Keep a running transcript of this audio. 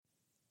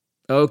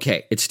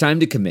Okay, it's time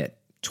to commit.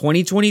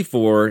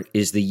 2024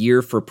 is the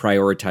year for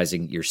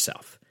prioritizing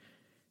yourself.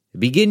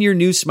 Begin your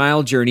new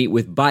smile journey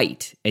with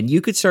Byte, and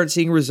you could start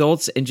seeing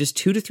results in just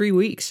 2 to 3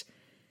 weeks.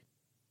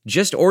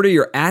 Just order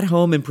your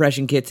at-home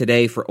impression kit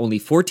today for only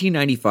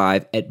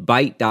 $14.95 at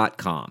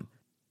Byte.com.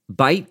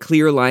 Byte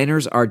clear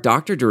liners are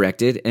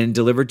doctor-directed and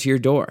delivered to your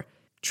door.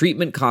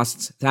 Treatment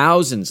costs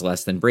thousands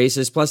less than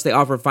braces, plus they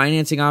offer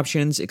financing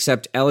options,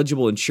 accept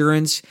eligible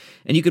insurance,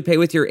 and you could pay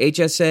with your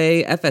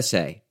HSA,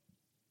 FSA.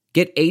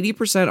 Get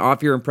 80%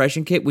 off your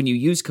impression kit when you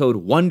use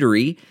code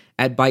WONDERY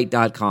at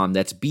Byte.com.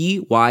 That's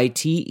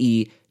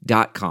BYTE.com.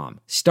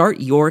 Start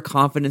your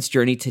confidence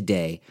journey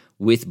today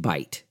with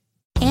Byte.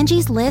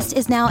 Angie's List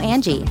is now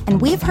Angie, and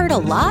we've heard a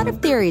lot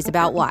of theories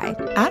about why.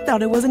 I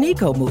thought it was an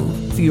eco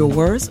move. Fewer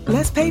words,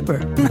 less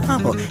paper.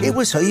 No, it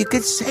was so you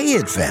could say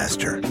it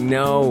faster.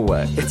 No,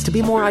 it's to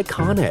be more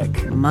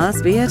iconic.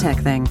 Must be a tech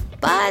thing.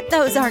 But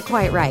those aren't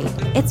quite right.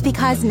 It's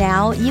because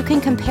now you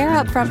can compare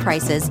upfront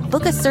prices,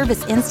 book a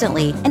service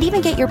instantly, and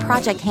even get your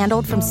project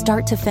handled from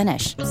start to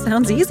finish.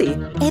 Sounds easy.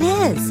 It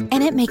is,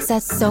 and it makes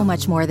us so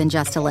much more than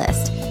just a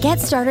list. Get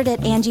started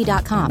at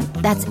Angie.com.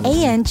 That's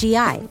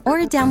ANGI, or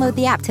download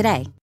the app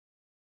today.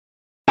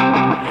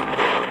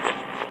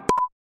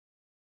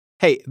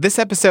 Hey, this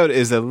episode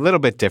is a little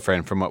bit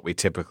different from what we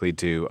typically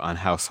do on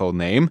Household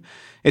Name.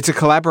 It's a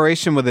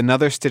collaboration with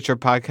another Stitcher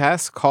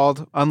podcast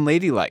called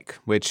Unladylike,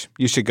 which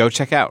you should go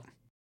check out.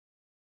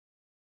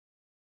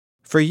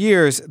 For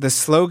years, the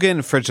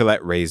slogan for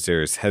Gillette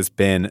razors has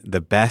been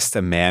the best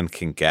a man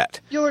can get.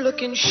 You're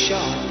looking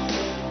sharp.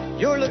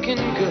 You're looking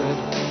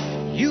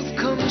good. You've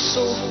come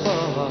so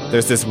far.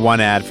 There's this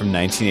one ad from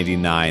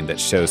 1989 that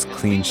shows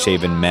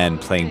clean-shaven men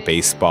playing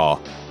baseball,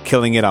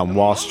 killing it on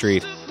Wall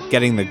Street,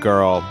 getting the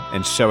girl,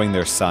 and showing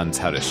their sons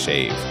how to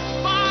shave.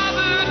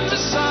 Father to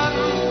son,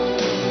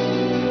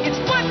 it's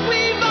what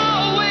we've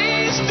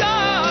always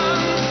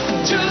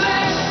done.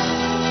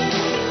 Gillette,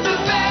 the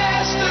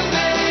best a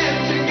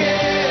man can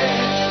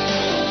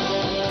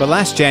get. But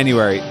last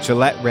January,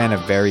 Gillette ran a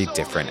very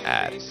different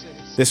ad.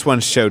 This one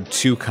showed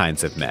two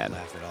kinds of men.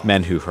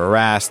 Men who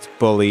harassed,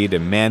 bullied,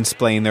 and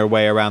mansplained their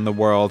way around the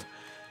world,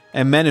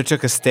 and men who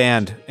took a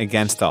stand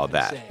against all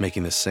that.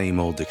 Making the same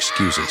old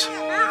excuses.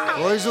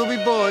 Boys will be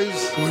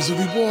boys. Boys will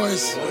be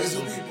boys. Boys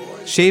will be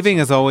boys. Shaving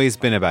has always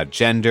been about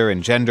gender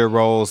and gender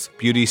roles,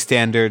 beauty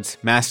standards,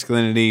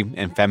 masculinity,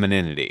 and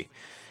femininity.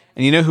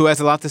 And you know who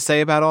has a lot to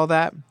say about all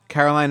that?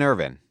 Caroline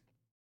Ervin.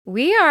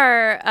 We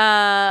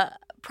are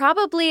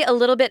probably a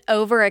little bit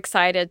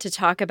overexcited to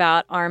talk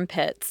about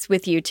armpits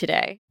with you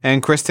today.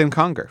 And Kristen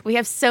Conger. We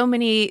have so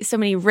many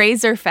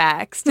razor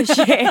facts to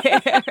share.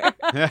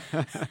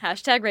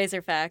 Hashtag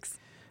razor facts.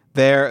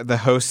 They're the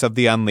hosts of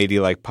the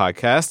Unladylike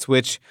podcast,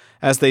 which,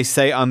 as they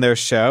say on their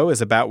show, is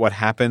about what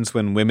happens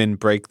when women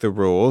break the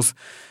rules.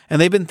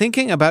 And they've been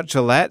thinking about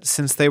Gillette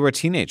since they were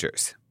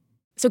teenagers.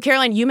 So,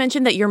 Caroline, you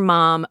mentioned that your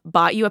mom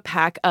bought you a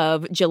pack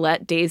of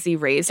Gillette Daisy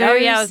razors. Oh,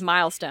 yeah, it was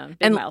milestone.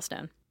 Big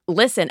milestone.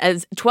 Listen,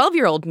 as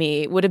 12-year-old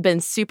me would have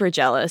been super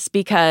jealous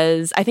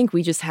because I think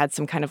we just had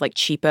some kind of like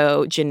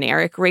cheapo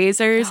generic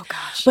razors. Oh,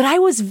 gosh. But I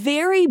was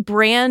very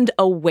brand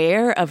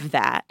aware of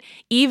that,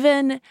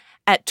 even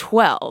at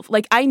 12.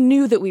 Like, I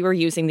knew that we were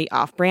using the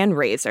off-brand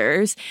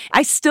razors.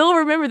 I still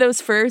remember those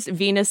first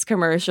Venus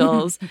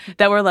commercials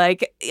that were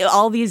like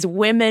all these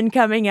women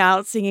coming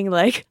out singing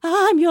like,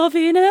 I'm your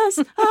Venus,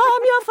 I'm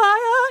your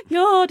fire,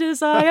 your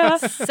desire.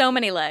 So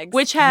many legs.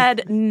 Which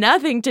had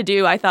nothing to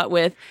do, I thought,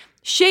 with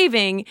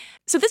shaving.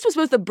 So this was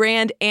both a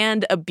brand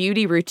and a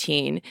beauty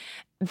routine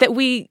that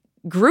we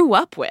grew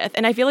up with,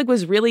 and I feel like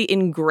was really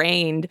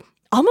ingrained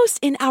almost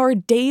in our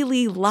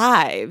daily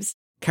lives.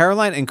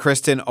 Caroline and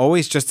Kristen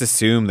always just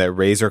assumed that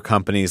razor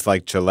companies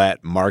like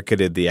Gillette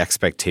marketed the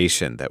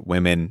expectation that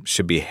women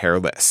should be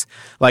hairless.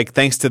 Like,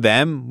 thanks to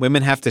them,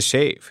 women have to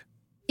shave.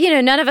 You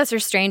know, none of us are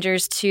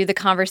strangers to the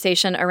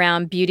conversation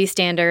around beauty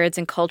standards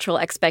and cultural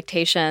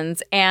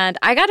expectations. And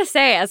I got to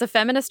say, as a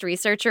feminist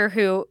researcher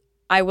who,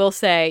 I will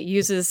say,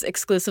 uses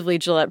exclusively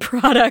Gillette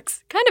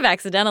products, kind of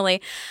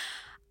accidentally,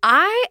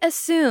 I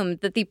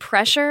assumed that the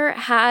pressure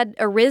had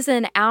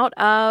arisen out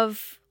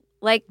of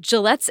like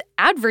Gillette's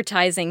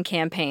advertising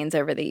campaigns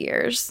over the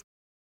years.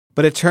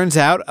 But it turns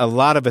out a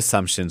lot of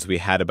assumptions we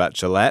had about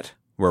Gillette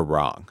were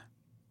wrong.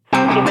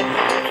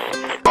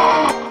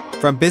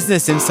 From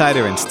Business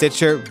Insider and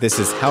Stitcher, this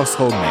is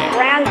Household Name.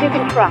 Brands you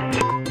can trust.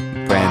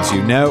 Brands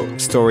you know,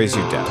 stories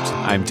you don't.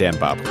 I'm Dan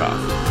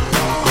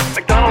Bobkoff.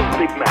 McDonald's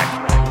Big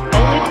Mac.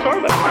 Only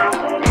Starbucks.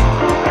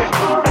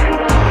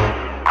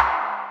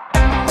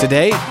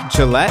 Today,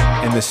 Gillette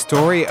and the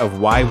story of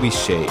why we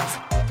shave.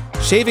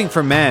 Shaving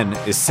for men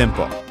is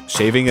simple.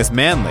 Shaving is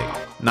manly.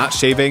 Not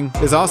shaving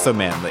is also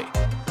manly.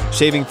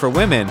 Shaving for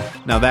women,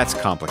 now that's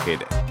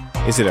complicated.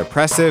 Is it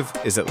oppressive?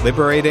 Is it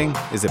liberating?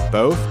 Is it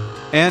both?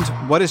 And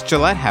what does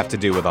Gillette have to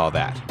do with all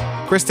that?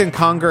 Kristen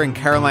Conger and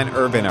Caroline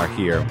Ervin are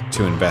here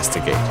to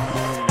investigate.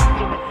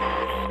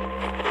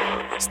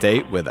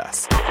 Stay with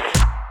us.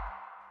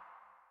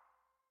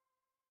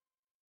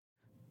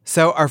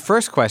 So our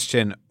first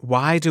question,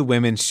 why do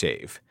women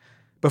shave?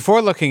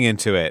 Before looking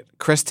into it,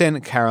 Kristen,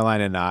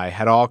 Caroline, and I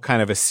had all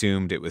kind of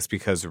assumed it was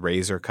because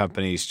razor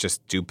companies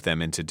just duped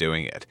them into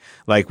doing it.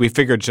 Like, we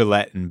figured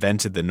Gillette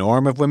invented the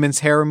norm of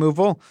women's hair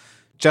removal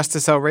just to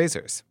sell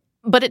razors.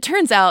 But it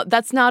turns out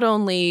that's not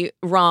only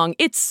wrong,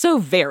 it's so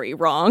very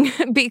wrong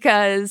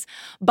because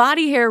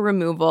body hair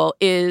removal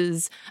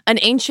is an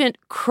ancient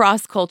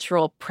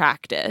cross-cultural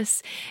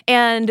practice.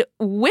 And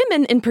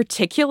women in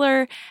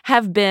particular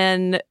have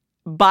been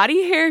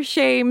body hair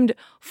shamed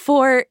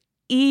for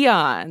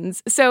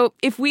eons. So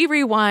if we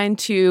rewind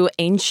to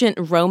ancient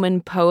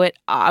Roman poet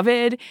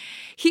Ovid,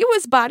 he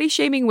was body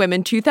shaming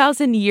women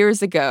 2,000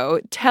 years ago,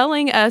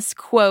 telling us,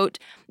 quote,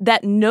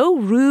 that no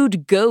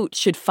rude goat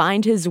should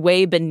find his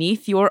way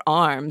beneath your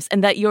arms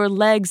and that your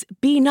legs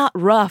be not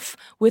rough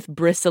with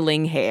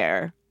bristling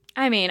hair.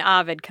 I mean,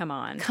 Ovid, come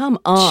on. Come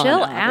on,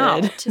 Chill Ovid.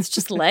 out. It's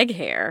just leg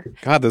hair.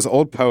 God, those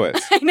old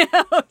poets. I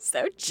know.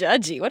 So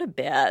judgy. What a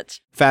bitch.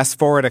 Fast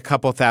forward a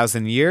couple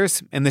thousand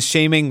years, and the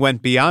shaming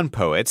went beyond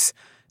poets.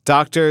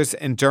 Doctors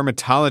and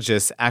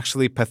dermatologists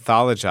actually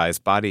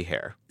pathologize body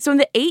hair. So in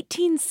the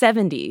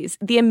 1870s,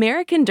 the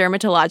American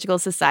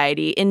Dermatological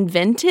Society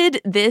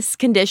invented this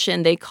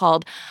condition they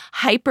called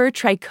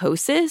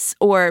hypertrichosis,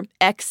 or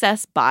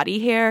excess body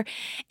hair,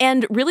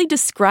 and really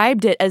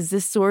described it as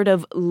this sort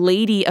of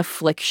lady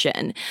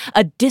affliction,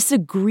 a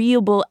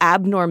disagreeable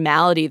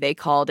abnormality, they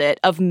called it,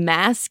 of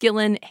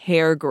masculine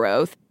hair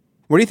growth.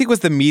 What do you think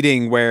was the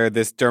meeting where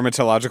this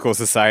dermatological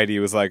society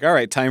was like, all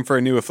right, time for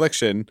a new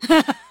affliction?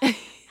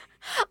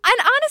 And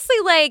honestly,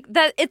 like,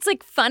 that, it's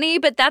like funny,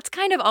 but that's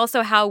kind of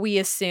also how we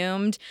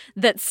assumed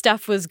that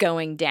stuff was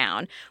going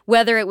down,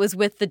 whether it was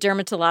with the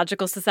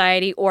Dermatological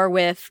Society or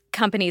with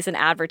companies and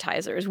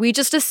advertisers. We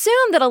just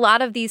assume that a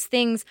lot of these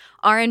things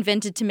are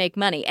invented to make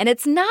money. And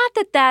it's not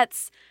that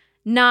that's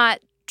not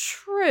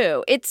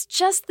true. It's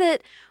just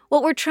that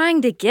what we're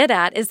trying to get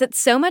at is that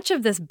so much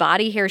of this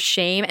body hair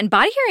shame and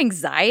body hair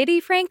anxiety,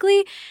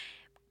 frankly,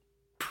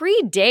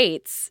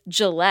 predates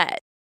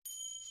Gillette.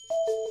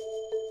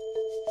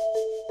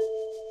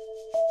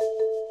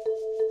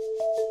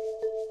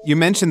 You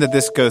mentioned that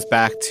this goes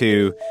back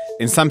to,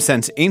 in some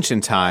sense,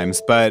 ancient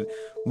times, but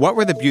what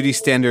were the beauty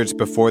standards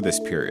before this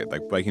period?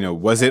 Like,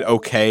 was it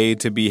okay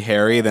to be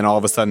hairy, then all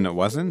of a sudden it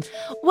wasn't?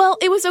 Well,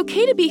 it was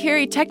okay to be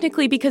hairy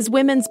technically because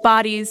women's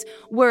bodies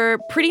were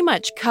pretty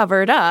much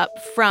covered up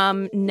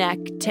from neck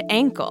to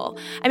ankle.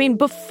 I mean,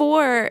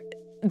 before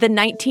the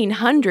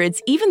 1900s,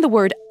 even the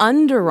word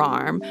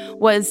underarm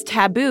was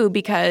taboo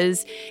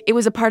because it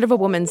was a part of a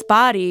woman's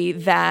body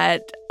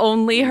that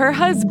only her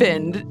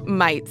husband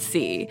might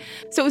see.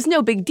 So it was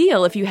no big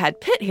deal if you had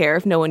pit hair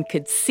if no one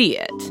could see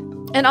it.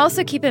 And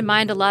also keep in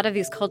mind, a lot of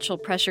these cultural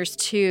pressures,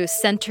 too,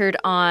 centered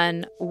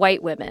on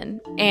white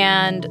women.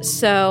 And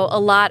so a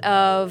lot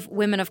of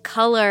women of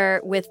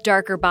color with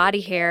darker body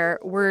hair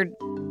were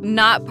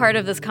not part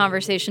of this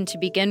conversation to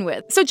begin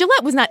with. So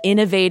Gillette was not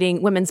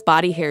innovating women's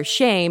body hair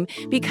shame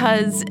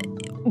because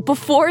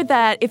before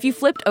that, if you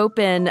flipped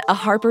open a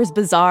Harper's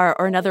Bazaar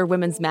or another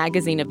women's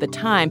magazine of the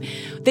time,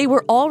 they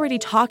were already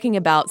talking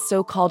about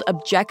so-called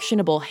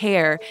objectionable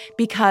hair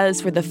because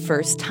for the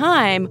first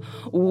time,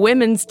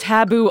 women's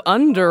taboo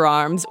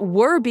underarms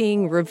were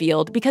being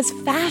revealed because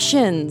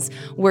fashions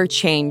were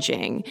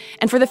changing.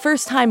 And for the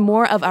first time,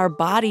 more of our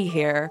body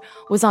hair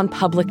was on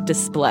public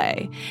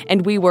display.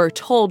 And we were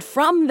told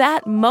from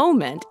that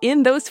moment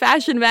in those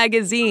fashion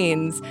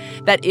magazines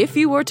that if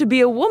you were to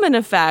be a woman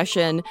of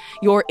fashion,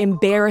 your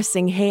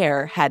embarrassing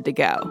hair had to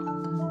go.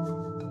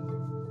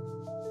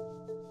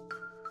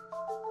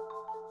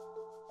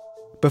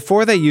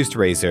 Before they used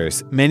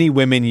razors, many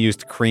women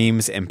used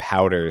creams and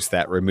powders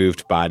that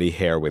removed body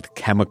hair with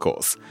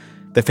chemicals.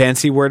 The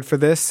fancy word for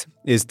this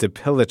is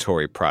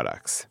depilatory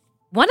products.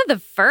 One of the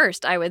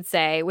first, I would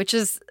say, which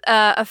is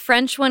a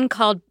French one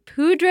called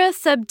poudre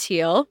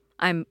subtile.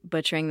 I'm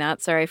butchering that.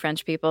 Sorry,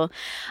 French people.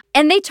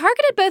 And they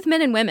targeted both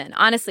men and women,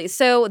 honestly.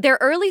 So their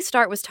early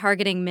start was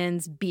targeting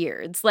men's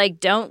beards.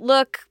 Like, don't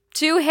look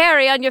too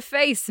hairy on your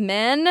face,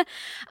 men.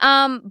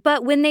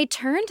 But when they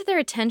turned their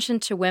attention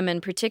to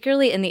women,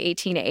 particularly in the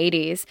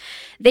 1880s,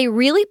 they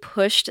really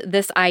pushed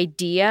this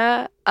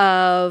idea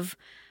of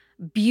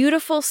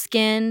beautiful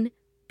skin,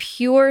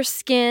 pure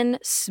skin,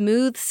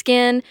 smooth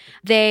skin.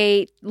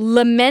 They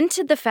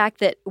lamented the fact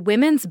that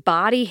women's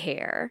body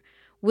hair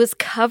was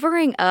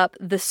covering up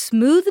the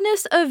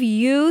smoothness of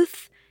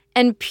youth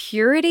and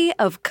purity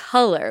of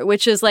color,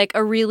 which is like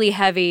a really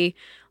heavy,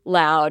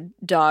 loud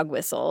dog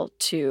whistle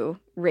to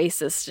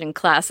racist and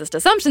classist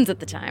assumptions at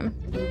the time.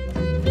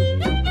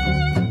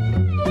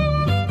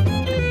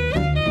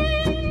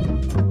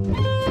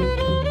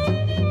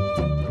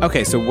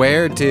 Okay, so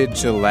where did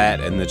Gillette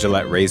and the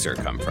Gillette razor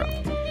come from?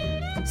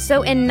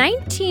 So in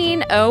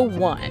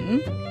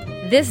 1901,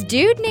 this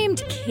dude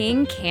named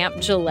King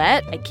Camp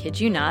Gillette, I kid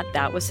you not,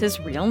 that was his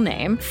real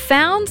name,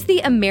 founds the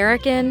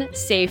American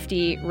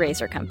Safety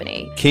Razor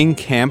Company. King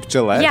Camp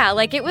Gillette? Yeah,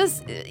 like it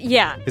was,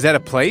 yeah. Is that a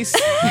place?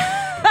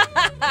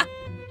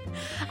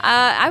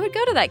 I would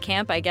go to that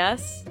camp, I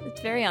guess.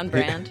 It's very on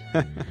brand.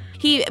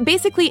 He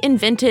basically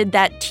invented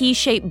that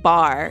T-shaped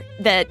bar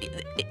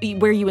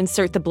where you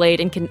insert the blade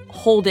and can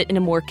hold it in a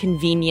more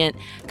convenient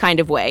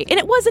kind of way. And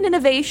it was an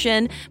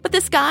innovation, but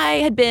this guy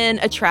had been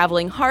a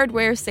traveling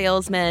hardware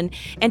salesman,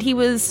 and he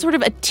was sort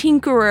of a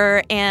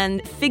tinkerer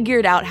and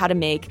figured out how to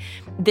make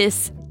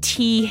this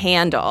T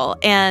handle.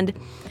 And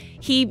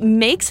he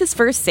makes his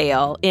first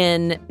sale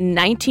in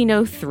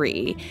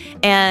 1903,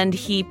 and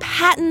he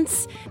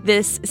patents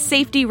this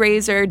safety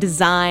razor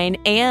design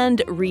and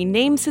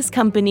renames his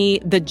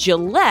company the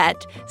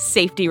Gillette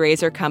Safety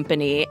Razor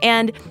Company.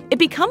 And it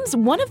becomes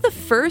one of the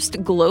first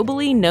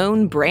globally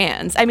known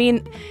brands. I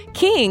mean,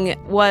 King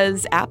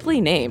was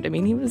aptly named. I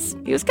mean, he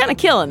was kind of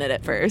killing it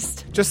at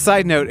first. Just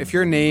side note, if you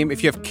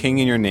have King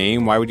in your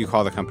name, why would you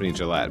call the company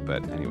Gillette?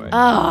 But anyway.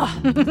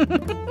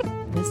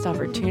 Missed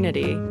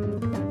opportunity.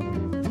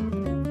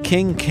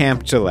 King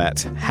Camp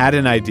Gillette had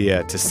an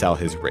idea to sell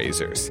his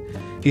razors.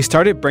 He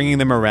started bringing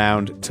them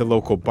around to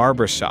local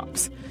barber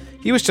shops.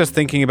 He was just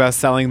thinking about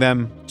selling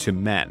them to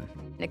men.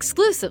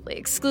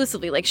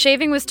 Exclusively. Like,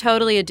 shaving was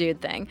totally a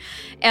dude thing.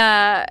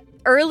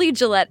 Early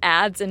Gillette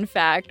ads, in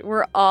fact,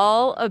 were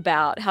all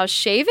about how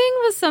shaving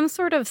was some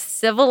sort of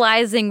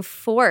civilizing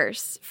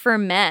force for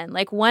men.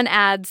 Like, one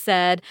ad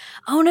said,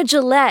 "Own a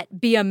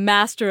Gillette, be a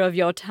master of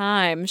your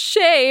time,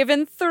 shave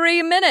in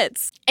 3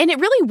 minutes." And it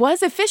really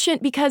was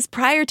efficient because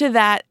prior to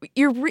that,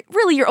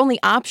 your only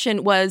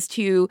option was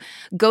to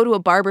go to a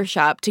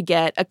barbershop to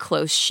get a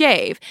close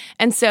shave.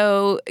 And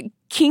so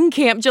King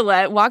Camp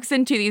Gillette walks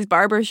into these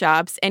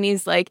barbershops and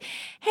he's like,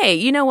 "Hey,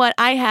 you know what?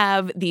 I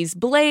have these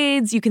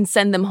blades. You can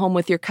send them home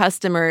with your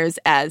customers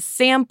as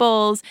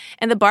samples."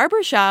 And the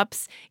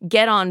barbershops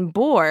get on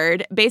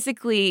board,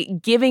 basically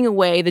giving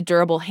away the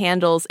durable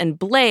handles and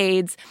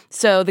blades.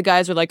 So the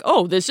guys are like,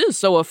 "Oh, this is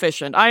so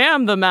efficient. I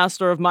am the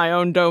master of my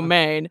own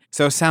domain."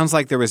 So it sounds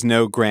like there was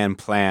no grand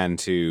plan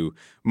to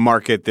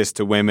market this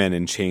to women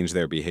and change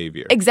their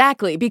behavior.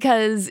 Exactly,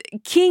 because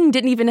King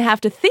didn't even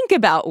have to think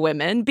about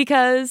women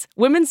because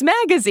women's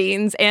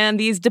magazines and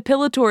these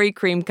depilatory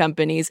cream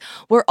companies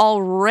were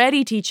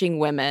already teaching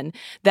women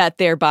that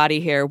their body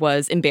hair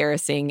was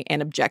embarrassing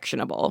and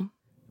objectionable.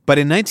 But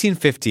in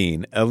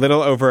 1915, a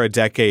little over a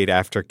decade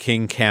after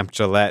King Camp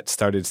Gillette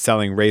started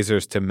selling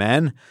razors to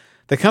men,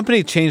 the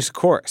company changed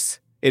course.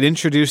 It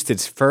introduced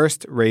its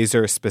first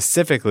razor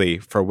specifically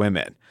for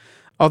women.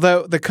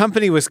 Although the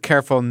company was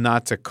careful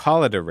not to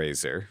call it a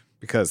razor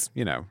because,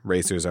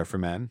 razors are for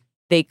men.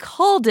 They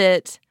called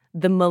it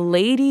the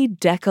Milady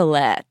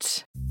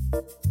Decolette.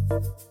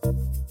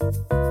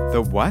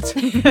 The what?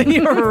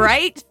 You're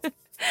right.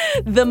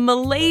 The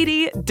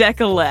Milady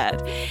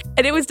Decolette.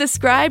 And it was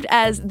described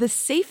as the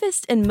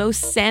safest and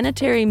most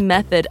sanitary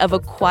method of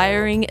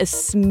acquiring a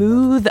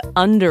smooth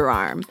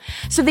underarm.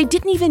 So they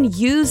didn't even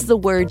use the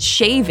word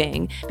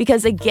shaving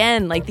because,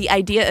 again, the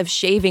idea of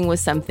shaving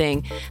was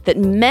something that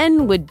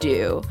men would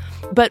do.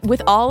 But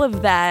with all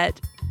of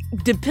that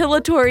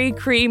depilatory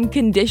cream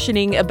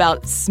conditioning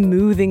about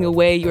smoothing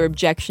away your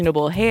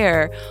objectionable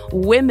hair,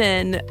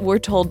 women were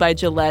told by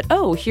Gillette,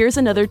 "Oh, here's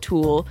another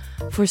tool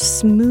for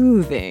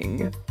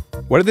smoothing."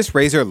 What did this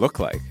razor look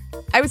like?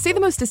 I would say the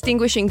most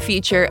distinguishing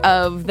feature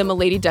of the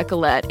Milady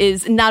Decolette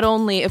is not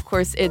only, of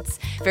course, its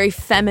very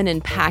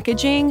feminine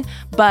packaging,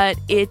 but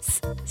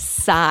its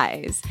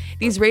size.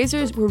 These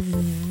razors were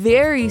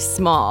very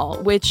small,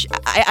 which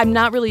I'm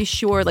not really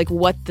sure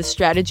what the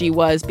strategy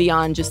was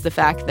beyond just the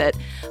fact that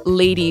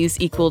ladies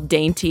equal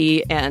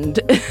dainty and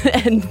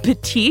and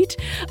petite.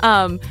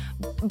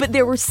 But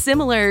there were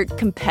similar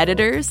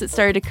competitors that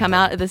started to come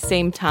out at the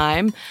same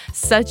time,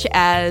 such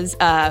as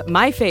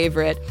my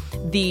favorite,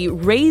 the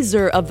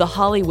razor of the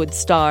Hollywood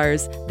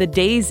stars, the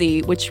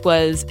Daisy, which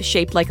was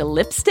shaped like a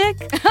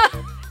lipstick.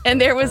 And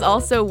there was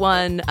also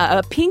one,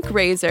 a pink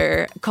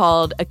razor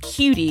called a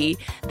Cutie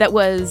that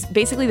was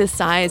basically the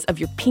size of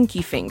your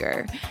pinky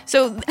finger.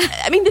 So,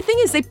 I mean, the thing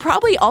is, they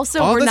probably also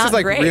were not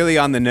great. All this is really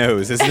on the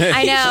nose, isn't it?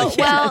 I know. Yes.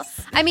 Well,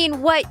 I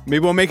mean, Maybe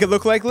we'll make it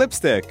look like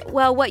lipstick.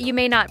 Well, what you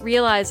may not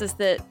realize is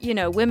that,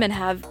 women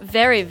have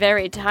very,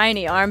 very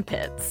tiny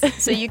armpits.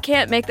 So you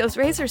can't make those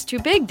razors too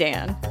big,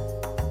 Dan.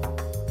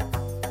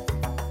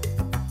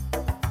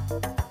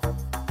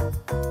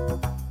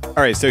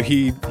 All right, so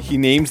he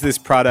names this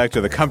product,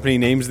 or the company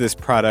names this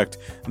product,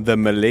 the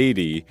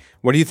Milady.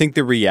 What do you think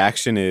the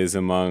reaction is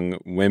among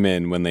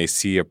women when they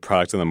see a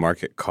product on the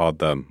market called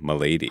the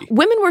Milady?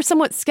 Women were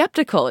somewhat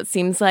skeptical, it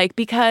seems like,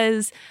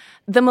 because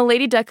the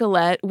Milady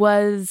Decolette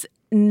was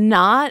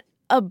not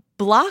a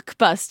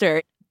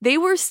blockbuster. They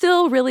were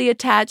still really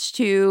attached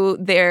to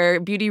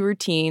their beauty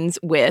routines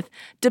with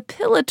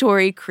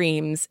depilatory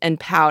creams and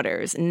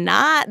powders,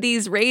 not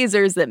these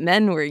razors that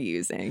men were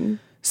using.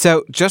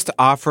 So just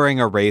offering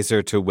a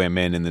razor to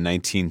women in the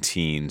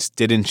 19-teens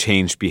didn't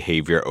change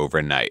behavior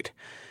overnight.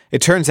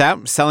 It turns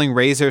out selling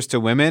razors to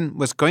women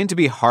was going to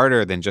be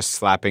harder than just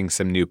slapping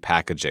some new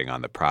packaging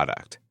on the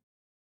product.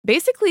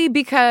 Basically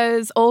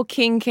because old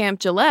King Camp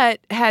Gillette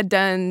had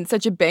done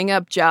such a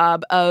bang-up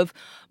job of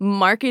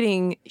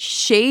marketing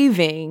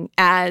shaving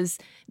as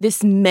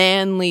this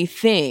manly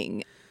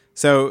thing.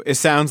 So it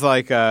sounds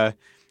like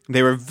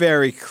They were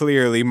very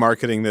clearly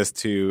marketing this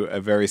to a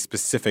very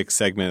specific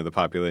segment of the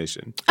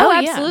population. Oh,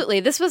 absolutely.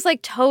 Yeah. This was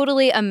like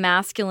totally a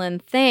masculine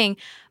thing.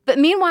 But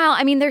meanwhile,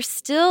 I mean, they're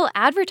still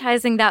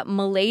advertising that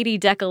Milady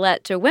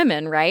Decolette to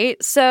women,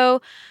 right?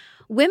 So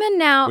women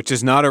now... Which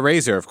is not a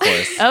razor, of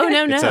course. Oh,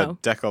 no. It's a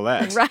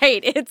decolette.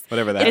 Right.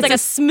 Whatever that is. It's like a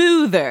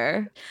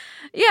smoother.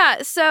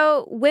 Yeah,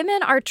 so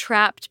women are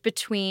trapped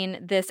between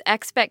this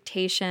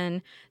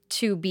expectation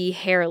to be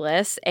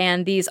hairless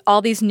and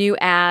all these new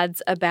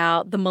ads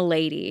about the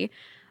Milady,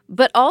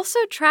 but also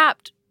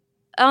trapped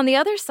on the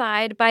other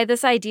side by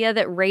this idea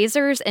that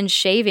razors and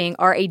shaving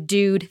are a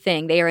dude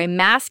thing. They are a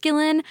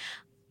masculine,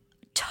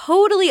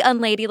 totally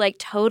unladylike,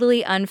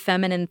 totally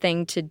unfeminine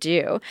thing to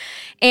do.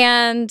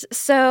 And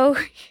so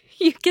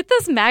you get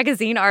this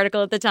magazine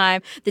article at the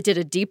time that did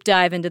a deep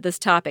dive into this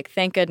topic.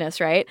 Thank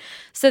goodness, right?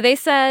 So they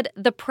said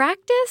the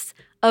practice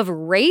of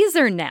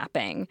razor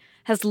napping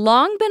has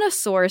long been a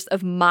source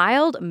of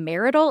mild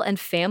marital and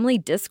family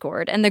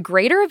discord, and the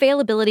greater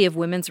availability of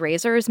women's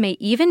razors may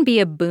even be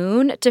a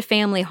boon to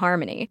family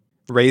harmony.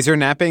 Razor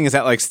napping? Is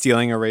that like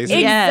stealing a razor?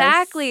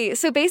 Exactly. Yes.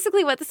 So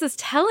basically what this is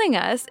telling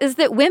us is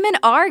that women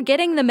are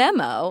getting the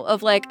memo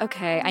of like,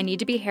 okay, I need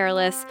to be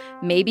hairless.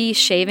 Maybe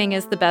shaving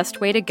is the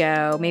best way to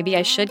go. Maybe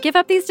I should give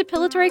up these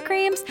depilatory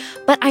creams,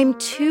 but I'm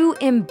too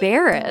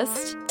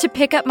embarrassed to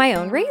pick up my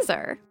own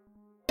razor.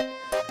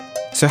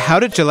 So how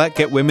did Gillette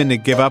get women to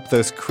give up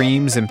those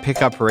creams and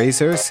pick up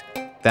razors?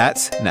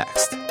 That's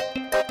next.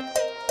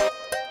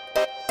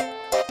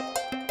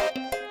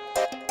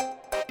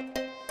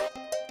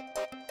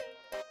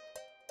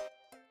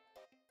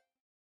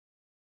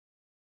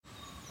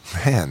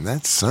 Man,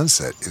 that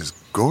sunset is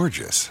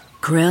gorgeous.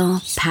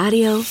 Grill,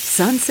 patio,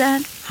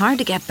 sunset. Hard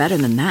to get better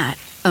than that.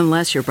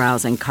 Unless you're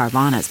browsing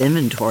Carvana's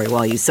inventory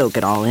while you soak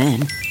it all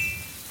in.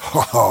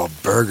 Oh,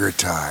 burger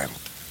time.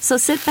 So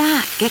sit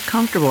back, get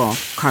comfortable.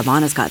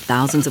 Carvana's got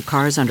thousands of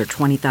cars under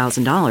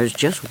 $20,000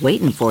 just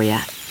waiting for you.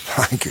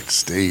 I could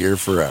stay here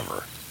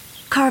forever.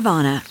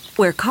 Carvana,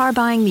 where car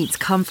buying meets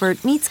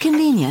comfort, meets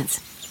convenience.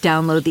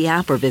 Download the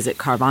app or visit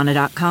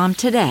Carvana.com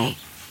today.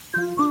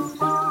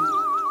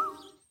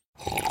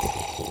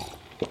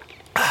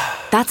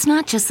 That's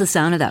not just the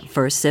sound of that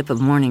first sip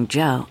of Morning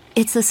Joe.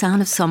 It's the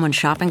sound of someone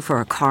shopping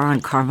for a car on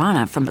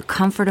Carvana from the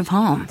comfort of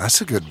home. That's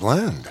a good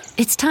blend.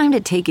 It's time to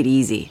take it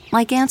easy,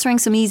 like answering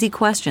some easy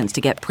questions to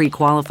get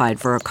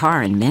pre-qualified for a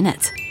car in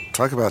minutes.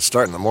 Talk about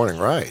starting the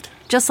morning right.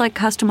 Just like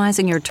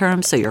customizing your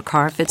terms so your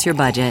car fits your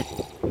budget.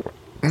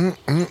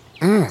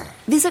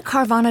 Visit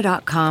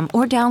Carvana.com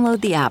or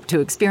download the app to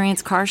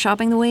experience car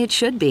shopping the way it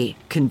should be.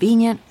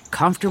 Convenient,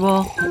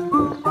 comfortable.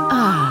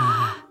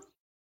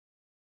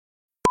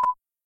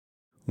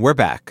 We're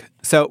back.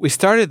 So we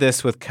started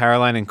this with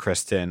Caroline and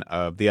Kristen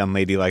of the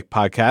Unladylike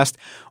podcast,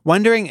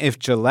 wondering if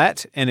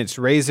Gillette and its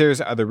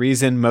razors are the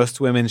reason most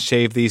women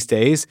shave these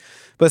days.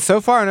 But so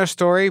far in our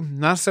story,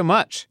 not so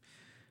much.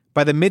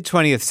 By the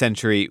mid-20th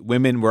century,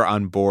 women were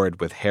on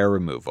board with hair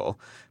removal,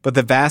 but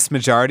the vast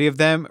majority of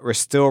them were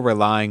still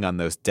relying on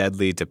those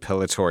deadly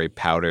depilatory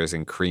powders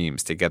and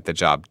creams to get the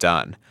job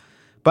done.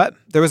 But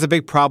there was a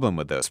big problem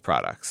with those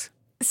products.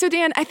 So,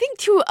 Dan, I think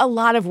to a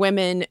lot of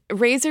women,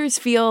 razors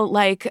feel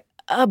like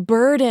a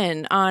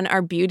burden on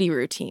our beauty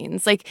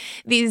routines, like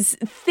these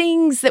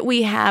things that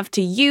we have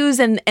to use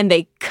and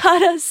they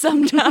cut us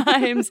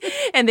sometimes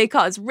and they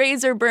cause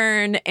razor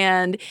burn.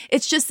 And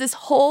it's just this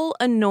whole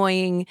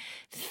annoying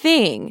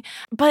thing.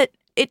 But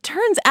it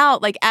turns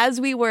out, like, as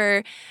we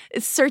were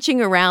searching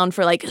around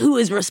for like who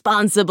is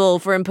responsible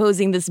for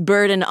imposing this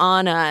burden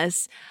on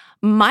us,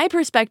 my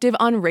perspective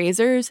on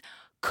razors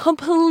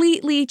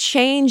completely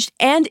changed.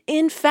 And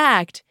in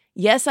fact,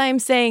 yes, I'm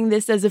saying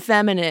this as a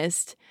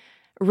feminist,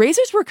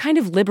 razors were kind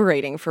of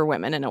liberating for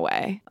women in a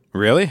way.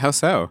 Really? How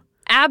so?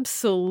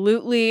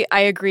 Absolutely, I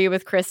agree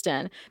with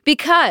Kristen.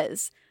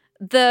 Because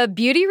the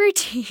beauty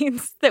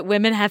routines that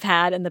women have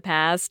had in the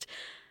past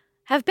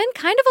have been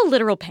kind of a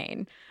literal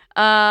pain.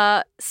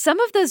 Some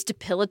of those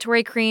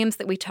depilatory creams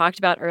that we talked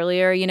about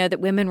earlier, you know, that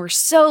women were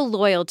so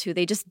loyal to,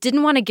 they just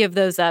didn't want to give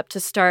those up to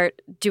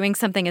start doing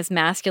something as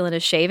masculine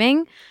as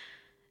shaving.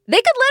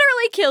 They could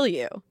literally kill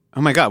you.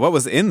 Oh my God, what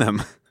was in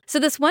them? So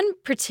this one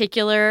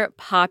particular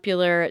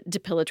popular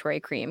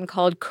depilatory cream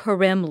called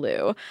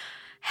Coremlu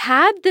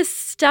had this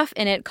stuff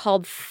in it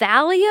called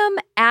thallium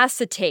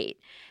acetate.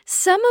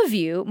 Some of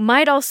you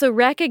might also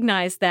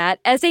recognize that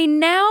as a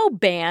now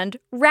banned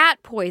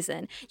rat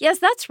poison. Yes,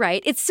 that's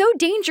right. It's so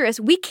dangerous,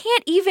 we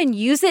can't even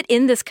use it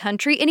in this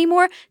country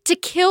anymore to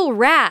kill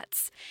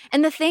rats.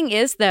 And the thing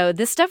is, though,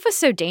 this stuff was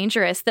so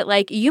dangerous that,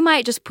 like, you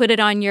might just put it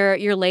on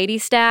your lady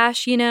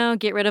stash, you know,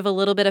 get rid of a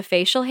little bit of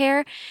facial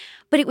hair.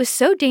 But it was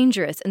so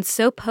dangerous and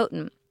so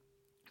potent.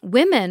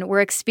 Women were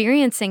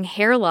experiencing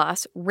hair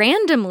loss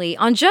randomly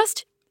on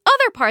just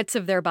other parts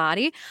of their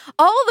body.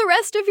 All the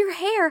rest of your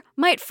hair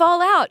might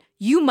fall out.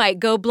 You might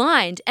go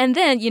blind. And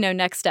then, you know,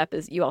 next step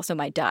is you also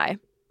might die.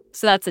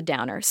 So that's a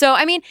downer. So,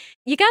 I mean,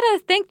 you got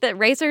to think that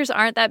razors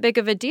aren't that big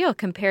of a deal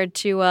compared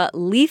to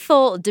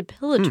lethal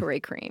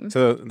depilatory cream.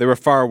 So they were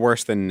far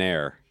worse than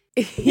Nair.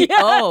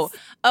 Yes.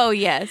 Oh,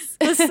 yes.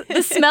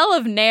 The smell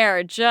of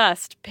Nair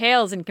just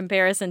pales in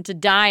comparison to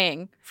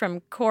dying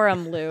from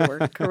Corumlu or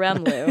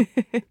Coremlu.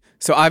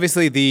 So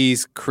obviously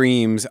these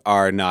creams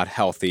are not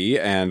healthy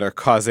and are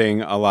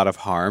causing a lot of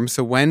harm.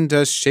 So when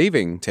does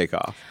shaving take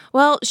off?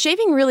 Well,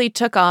 shaving really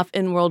took off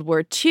in World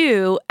War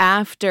II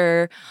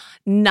after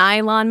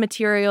nylon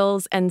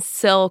materials and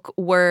silk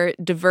were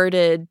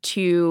diverted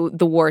to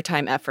the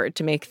wartime effort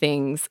to make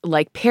things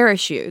like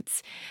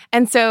parachutes.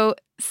 And so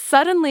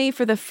suddenly,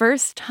 for the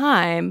first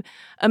time,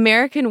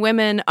 American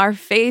women are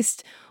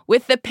faced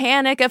with the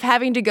panic of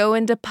having to go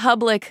into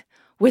public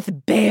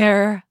with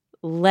bare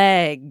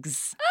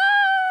legs.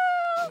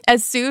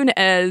 As soon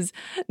as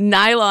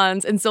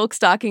nylons and silk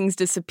stockings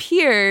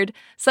disappeared,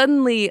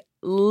 suddenly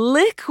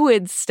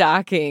liquid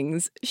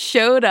stockings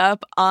showed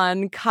up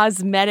on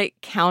cosmetic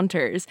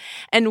counters,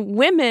 and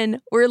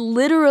women were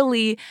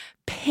literally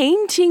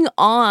painting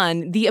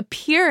on the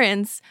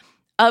appearance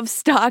of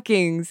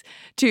stockings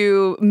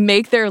to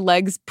make their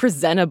legs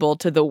presentable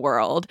to the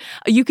world.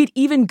 You could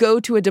even go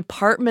to a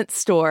department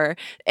store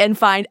and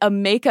find a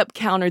makeup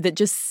counter that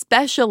just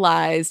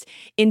specialized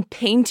in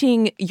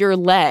painting your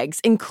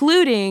legs,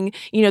 including,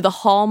 the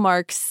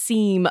hallmark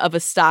seam of a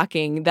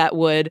stocking that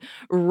would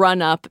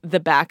run up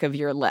the back of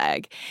your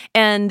leg.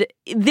 And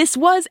this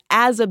was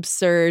as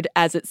absurd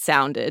as it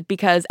sounded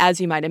because, as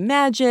you might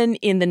imagine,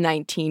 in the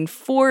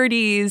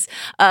 1940s,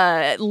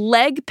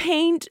 leg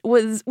paint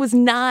was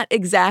not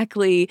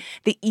exactly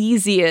the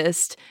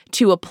easiest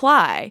to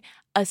apply,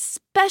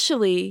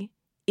 especially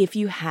if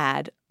you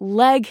had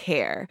leg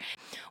hair.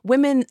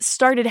 Women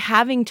started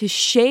having to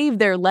shave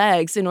their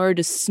legs in order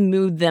to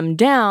smooth them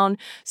down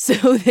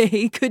so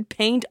they could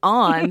paint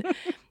on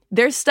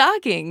their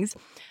stockings.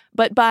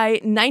 But by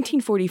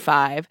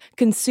 1945,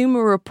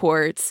 Consumer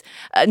Reports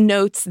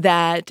notes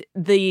that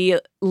the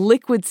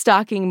liquid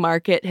stocking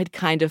market had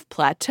kind of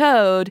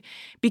plateaued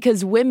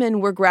because women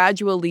were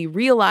gradually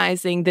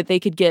realizing that they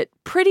could get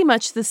pretty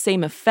much the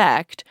same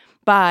effect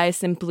by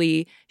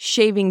simply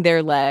shaving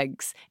their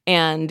legs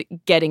and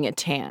getting a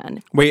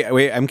tan.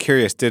 Wait, I'm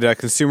curious. Did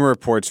Consumer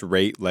Reports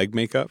rate leg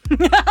makeup?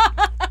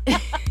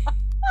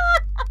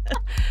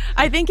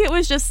 I think it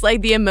was just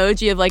like the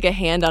emoji of like a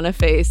hand on a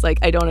face. Like,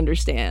 I don't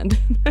understand.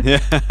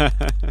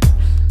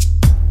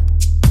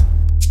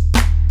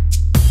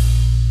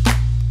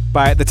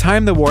 By the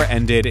time the war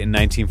ended in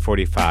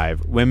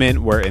 1945,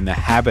 women were in the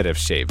habit of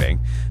shaving.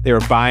 They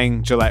were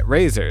buying Gillette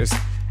razors,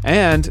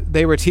 and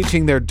they were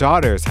teaching their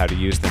daughters how to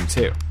use them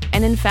too.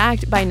 And in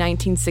fact, by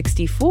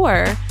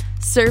 1964,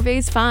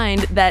 surveys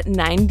find that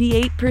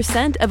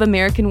 98% of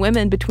American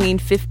women between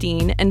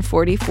 15 and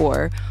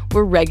 44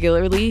 were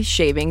regularly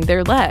shaving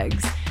their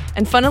legs.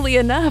 And funnily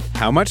enough...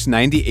 How much?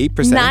 98%?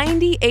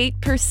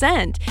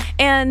 98%.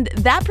 And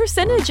that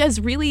percentage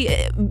has really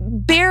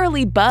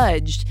barely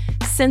budged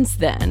since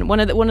then.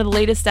 One of the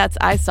latest stats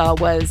I saw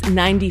was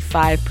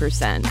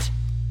 95%.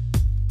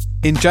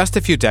 In just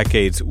a few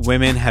decades,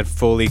 women had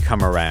fully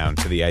come around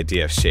to the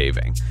idea of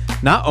shaving.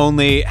 Not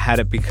only had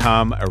it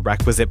become a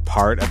requisite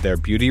part of their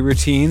beauty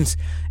routines,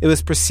 it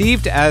was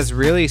perceived as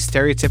really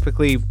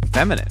stereotypically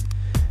feminine.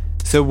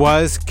 So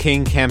was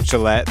King Camp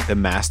Gillette the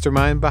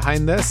mastermind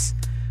behind this?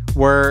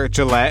 Were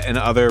Gillette and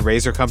other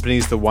razor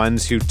companies the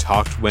ones who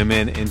talked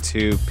women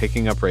into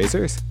picking up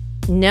razors?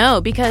 No,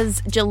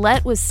 because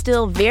Gillette was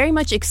still very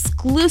much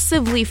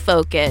exclusively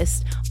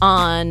focused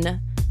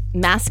on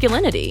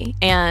masculinity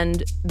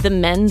and the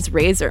men's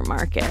razor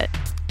market.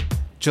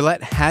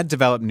 Gillette had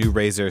developed new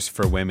razors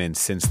for women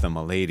since the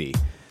Milady.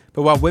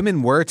 But while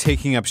women were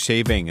taking up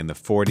shaving in the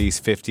 40s,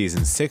 50s,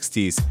 and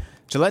 60s,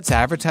 Gillette's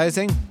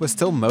advertising was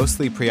still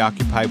mostly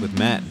preoccupied with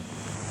men.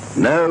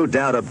 No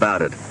doubt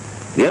about it.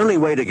 The only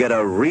way to get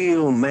a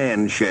real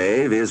man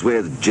shave is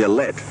with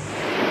Gillette.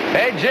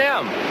 Hey,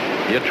 Jim,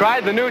 you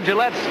tried the new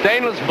Gillette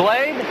stainless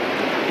blade?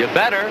 You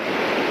better.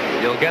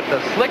 You'll get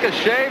the slickest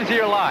shaves of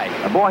your life.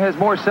 A boy has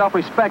more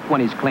self-respect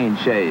when he's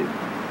clean-shaved.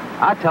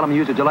 I tell him to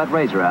use a Gillette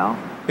razor, Al.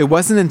 It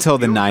wasn't until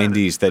the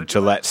 90s that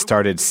Gillette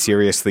started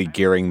seriously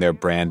gearing their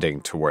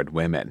branding toward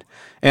women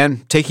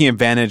and taking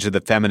advantage of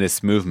the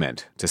feminist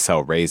movement to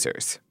sell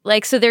razors.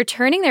 So they're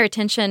turning their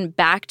attention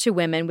back to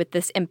women with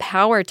this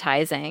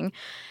empowertizing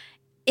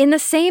in the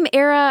same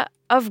era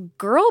of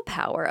girl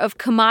power, of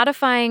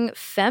commodifying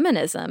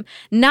feminism.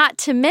 Not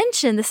to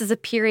mention, this is a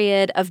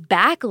period of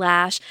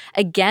backlash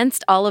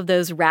against all of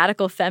those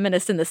radical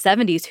feminists in the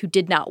 70s who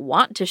did not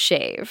want to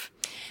shave.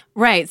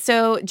 Right.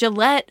 So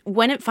Gillette,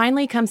 when it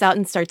finally comes out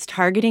and starts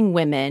targeting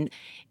women,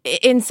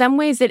 in some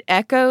ways it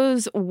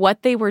echoes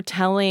what they were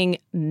telling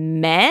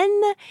men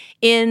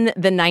in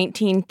the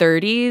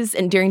 1930s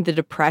and during the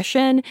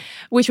Depression,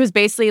 which was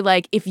basically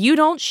like, if you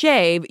don't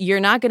shave,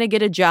 you're not going to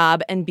get a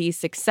job and be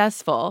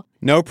successful.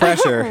 No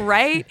pressure.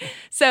 Right?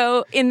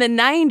 So in the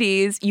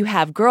 90s, you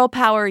have girl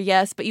power,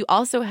 yes, but you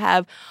also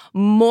have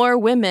more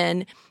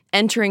women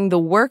entering the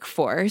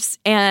workforce.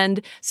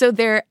 And so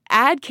their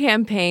ad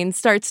campaign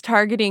starts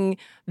targeting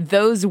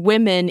those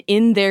women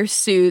in their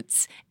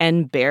suits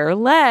and bare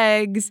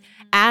legs,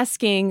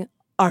 asking,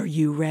 "Are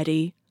you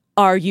ready?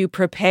 Are you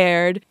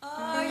prepared?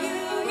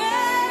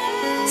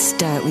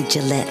 Start with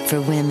Gillette for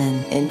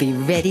women and be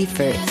ready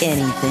for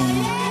anything.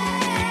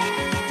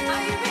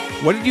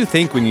 What did you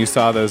think when you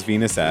saw those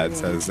Venus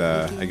ads as,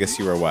 I guess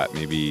you were what,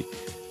 maybe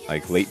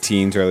like late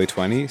teens, early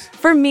 20s?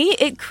 For me,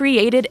 it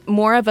created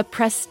more of a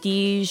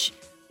prestige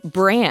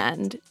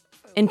brand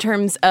in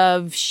terms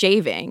of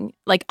shaving.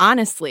 Like,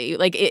 honestly,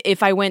 like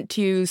if I went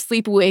to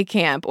sleepaway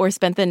camp or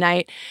spent the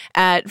night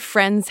at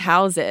friends'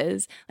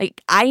 houses,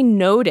 like I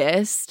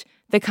noticed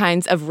the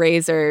kinds of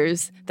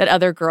razors that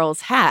other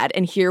girls had.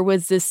 And here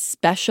was this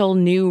special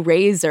new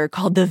razor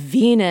called the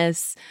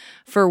Venus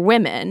for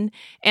women.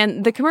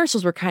 And the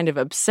commercials were kind of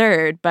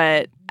absurd,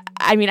 but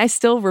I mean, I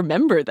still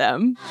remember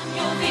them. I'm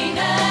your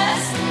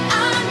Venus,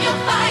 I'm your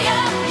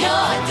fire,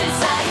 your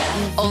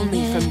desire.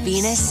 Only from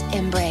Venus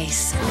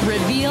Embrace.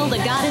 Reveal the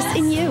goddess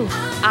in you.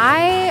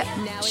 I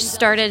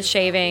started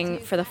shaving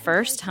for the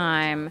first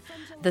time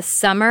the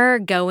summer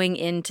going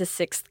into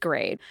 6th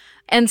grade.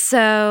 And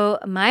so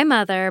my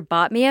mother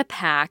bought me a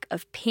pack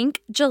of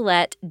pink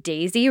Gillette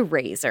Daisy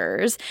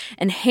razors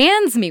and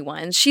hands me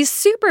one. She's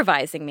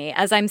supervising me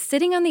as I'm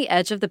sitting on the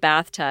edge of the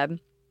bathtub.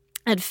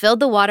 I'd filled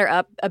the water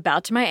up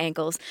about to my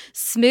ankles,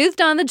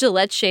 smoothed on the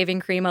Gillette shaving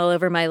cream all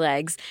over my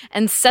legs,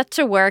 and set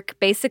to work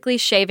basically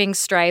shaving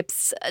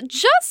stripes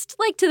just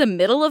like to the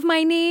middle of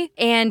my knee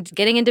and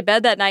getting into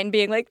bed that night and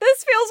being like,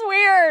 this feels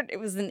weird. It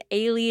was an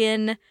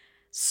alien,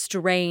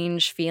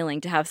 strange feeling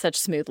to have such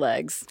smooth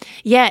legs.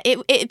 Yeah,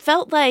 it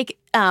felt like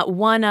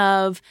one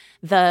of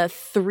the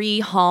 3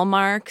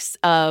 hallmarks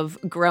of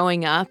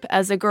growing up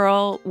as a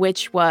girl,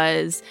 which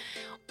was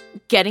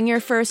getting your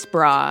first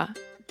bra,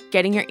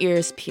 getting your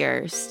ears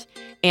pierced,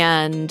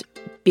 and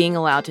being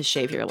allowed to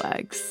shave your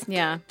legs.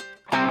 Yeah.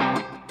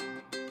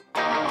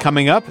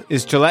 Coming up,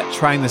 is Gillette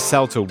trying to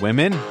sell to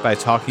women by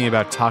talking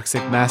about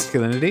toxic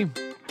masculinity?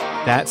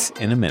 That's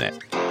in a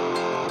minute.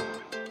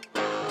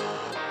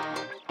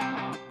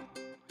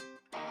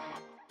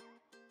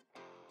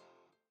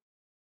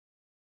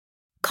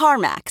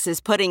 CarMax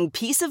is putting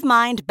peace of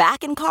mind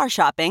back in car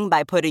shopping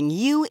by putting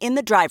you in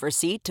the driver's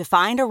seat to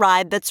find a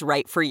ride that's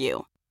right for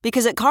you.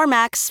 Because at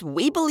CarMax,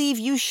 we believe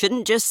you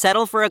shouldn't just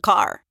settle for a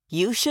car.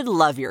 You should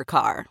love your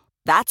car.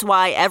 That's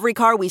why every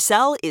car we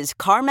sell is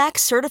CarMax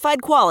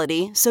certified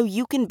quality, so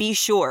you can be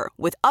sure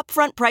with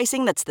upfront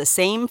pricing that's the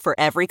same for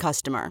every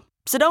customer.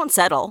 So don't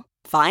settle.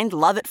 Find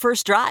love at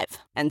first drive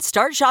and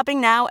start shopping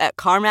now at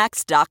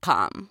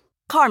CarMax.com.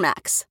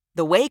 CarMax,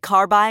 the way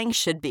car buying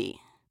should be.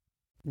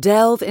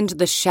 Delve into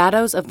the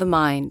shadows of the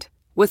mind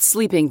with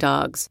Sleeping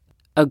Dogs,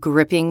 a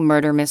gripping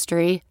murder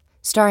mystery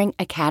starring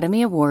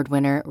Academy Award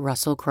winner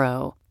Russell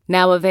Crowe.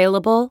 Now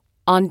available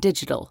on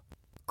digital.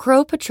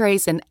 Crowe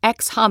portrays an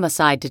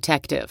ex-homicide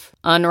detective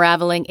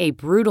unraveling a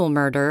brutal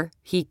murder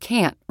he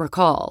can't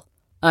recall.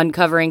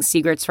 Uncovering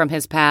secrets from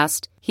his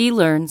past, he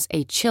learns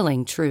a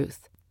chilling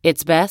truth.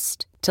 It's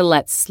best to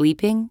let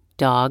sleeping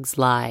dogs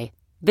lie.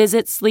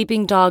 Visit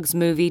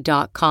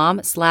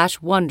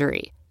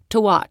sleepingdogsmovie.com/Wondery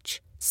to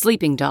watch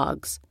Sleeping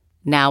Dogs,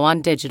 now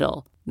on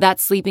digital.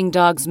 That's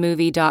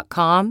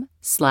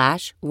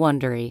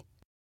sleepingdogsmovie.com/Wondery.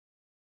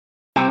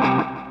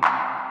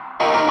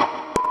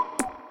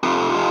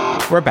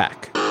 We're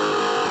back.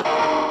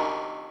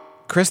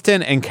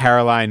 Kristen and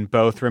Caroline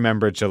both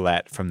remember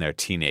Gillette from their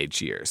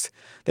teenage years.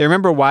 They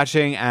remember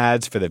watching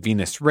ads for the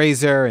Venus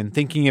razor and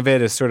thinking of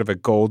it as sort of a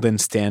golden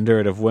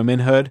standard of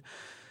womanhood.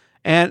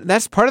 And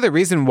that's part of the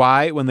reason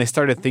why, when they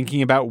started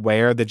thinking about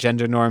where the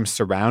gender norms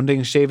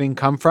surrounding shaving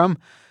come from,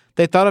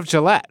 they thought of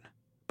Gillette.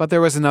 But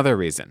there was another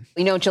reason.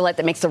 You know Gillette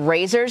that makes the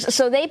razors?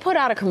 So they put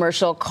out a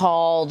commercial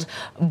called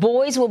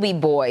Boys Will Be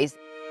Boys.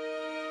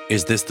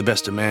 Is this the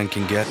best a man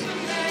can get?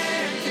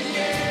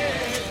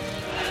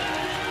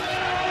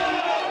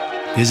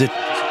 Is it?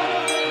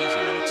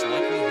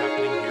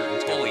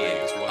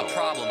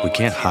 We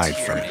can't hide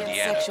from it.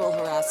 Sexual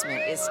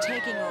harassment is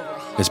taking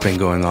over. It's been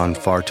going on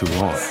far too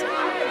long.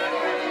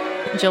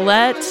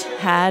 Gillette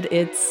had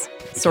its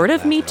sort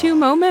of Me Too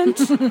moment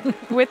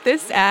with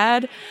this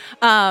ad.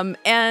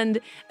 And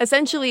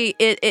essentially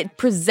it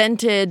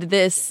presented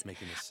this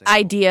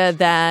idea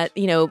that,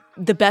 you know,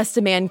 the best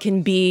a man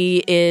can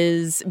be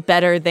is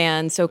better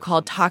than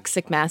so-called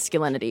toxic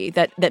masculinity,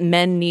 that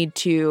men need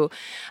to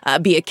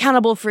be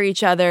accountable for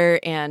each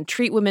other and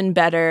treat women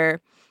better,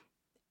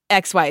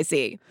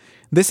 XYZ.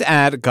 This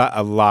ad got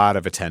a lot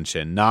of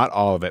attention, not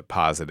all of it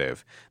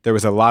positive. There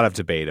was a lot of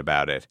debate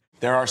about it.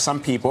 There are some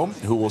people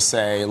who will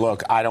say,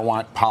 look, I don't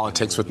want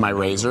politics with my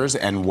razors,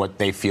 and what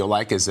they feel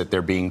like is that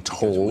they're being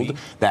told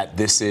that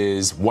this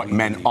is what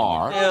men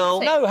are.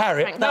 No,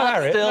 Harriet,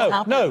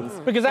 no.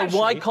 Because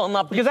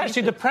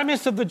actually the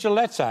premise of the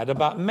Gillette ad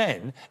about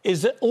men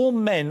is that all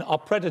men are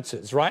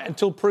predators, right,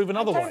 until proven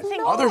otherwise.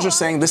 Others are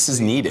saying this is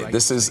needed.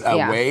 This is a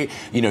way,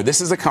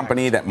 this is a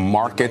company that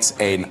markets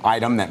an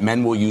item that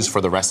men will use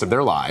for the rest of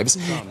their lives,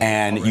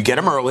 and you get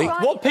them early.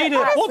 What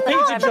Peter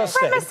just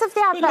said,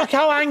 look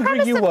how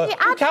angry you were.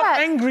 Look how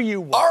angry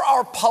you were. Are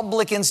our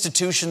public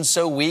institutions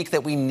so weak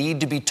that we need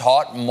to be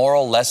taught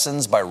moral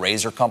lessons by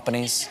razor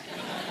companies?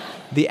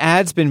 The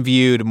ad's been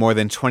viewed more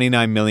than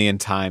 29 million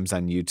times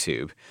on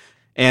YouTube.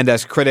 And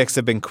as critics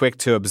have been quick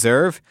to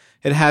observe,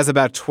 it has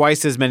about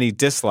twice as many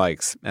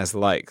dislikes as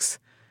likes.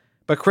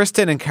 But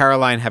Kristen and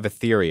Caroline have a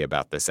theory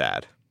about this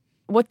ad.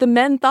 What the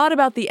men thought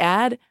about the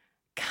ad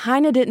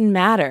kind of didn't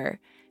matter.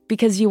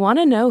 Because you want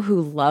to know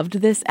who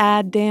loved this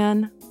ad,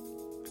 Dan?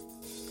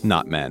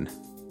 Not men.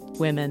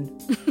 Women.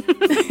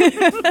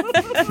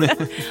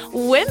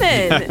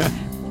 Women.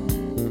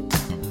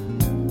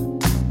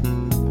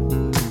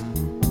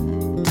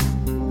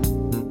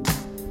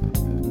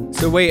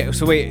 So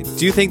wait,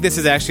 do you think this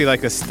is actually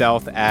like a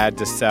stealth ad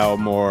to sell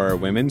more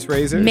women's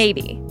razors?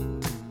 Maybe.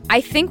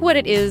 I think what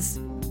it is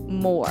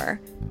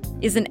more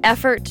is an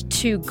effort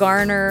to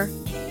garner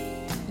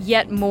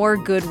yet more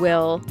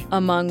goodwill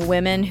among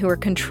women who are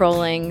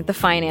controlling the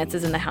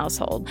finances in the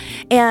household.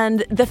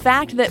 And the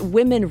fact that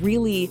women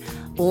really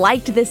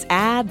liked this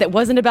ad that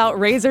wasn't about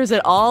razors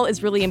at all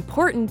is really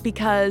important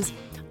because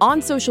on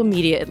social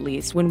media, at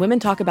least, when women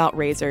talk about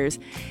razors,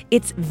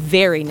 it's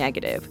very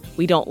negative.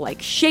 We don't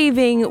like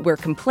shaving, we're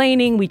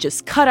complaining, we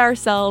just cut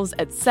ourselves,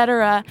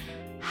 etc.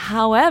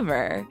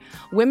 However,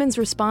 women's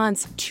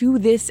response to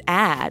this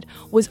ad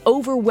was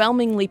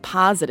overwhelmingly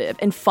positive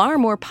and far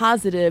more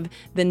positive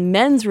than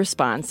men's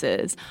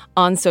responses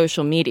on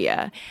social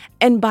media.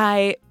 And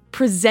by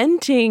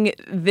presenting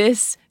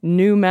this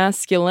new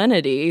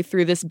masculinity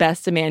through this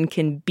Best a Man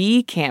Can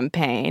Be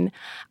campaign,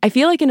 I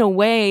feel like in a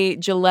way,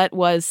 Gillette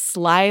was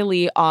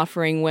slyly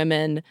offering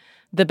women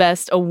the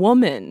best a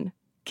woman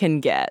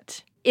can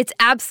get. It's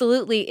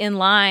absolutely in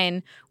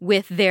line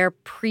with their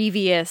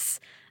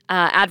previous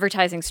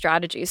advertising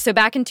strategies. So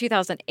back in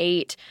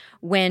 2008,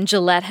 when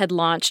Gillette had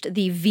launched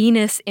the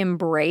Venus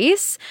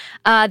Embrace,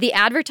 the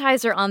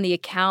advertiser on the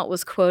account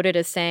was quoted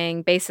as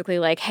saying basically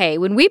like, hey,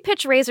 when we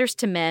pitch razors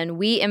to men,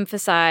 we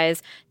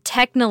emphasize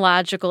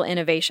technological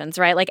innovations,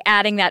 right? Like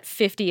adding that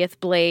 50th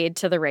blade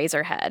to the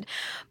razor head.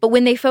 But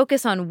when they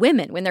focus on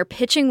women, when they're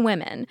pitching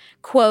women,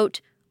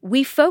 quote,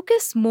 we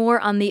focus more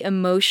on the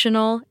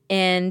emotional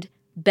and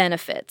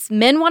benefits.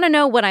 Men want to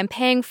know what I'm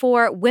paying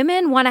for.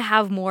 Women want to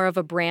have more of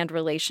a brand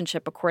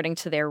relationship according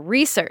to their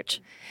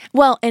research.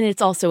 Well, and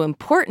it's also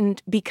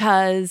important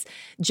because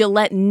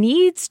Gillette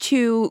needs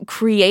to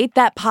create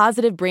that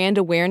positive brand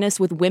awareness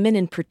with women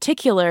in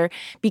particular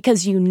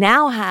because you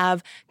now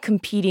have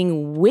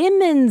competing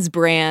women's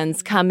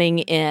brands coming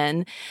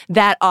in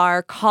that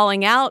are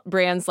calling out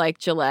brands like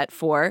Gillette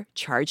for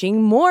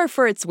charging more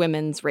for its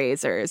women's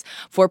razors,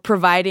 for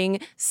providing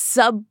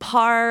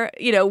subpar,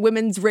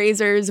 women's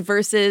razors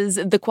versus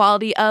the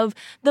quality of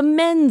the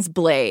men's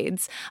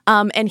blades.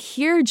 And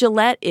here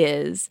Gillette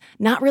is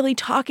not really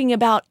talking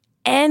about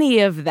any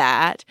of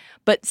that,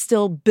 but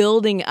still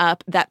building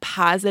up that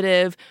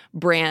positive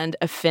brand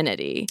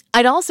affinity.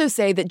 I'd also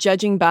say that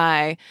judging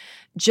by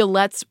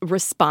Gillette's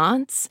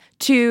response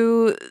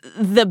to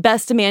the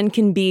Best a Man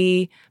Can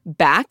Be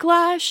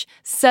backlash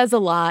says a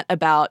lot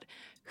about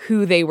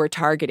who they were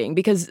targeting,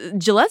 because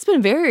Gillette's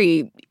been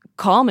very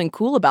calm and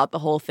cool about the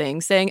whole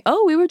thing, saying,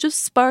 oh, we were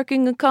just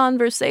sparking a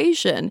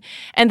conversation.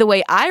 And the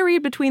way I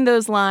read between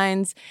those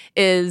lines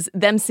is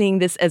them seeing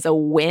this as a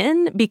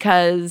win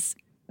because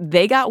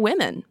they got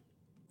women.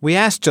 We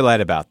asked Gillette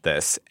about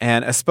this,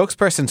 and a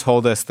spokesperson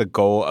told us the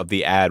goal of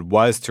the ad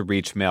was to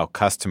reach male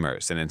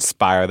customers and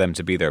inspire them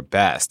to be their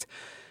best.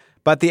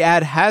 But the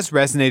ad has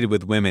resonated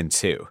with women,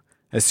 too.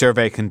 A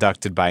survey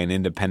conducted by an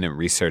independent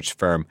research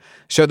firm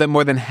showed that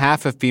more than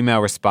half of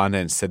female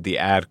respondents said the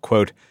ad,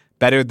 quote,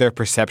 bettered their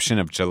perception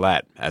of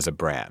Gillette as a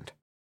brand.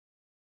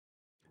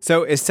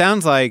 So it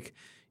sounds like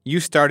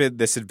you started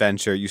this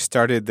adventure, you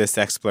started this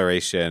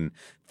exploration,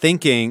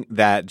 thinking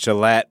that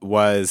Gillette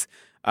was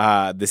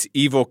this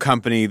evil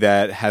company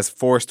that has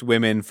forced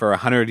women for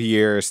 100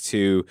 years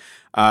to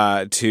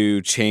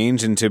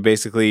change and to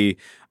basically,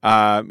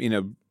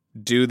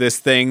 do this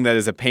thing that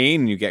is a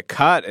pain. You get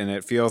cut, and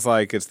it feels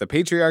like it's the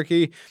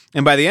patriarchy.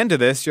 And by the end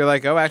of this, you're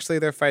like, oh, actually,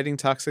 they're fighting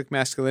toxic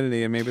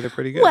masculinity, and maybe they're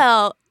pretty good.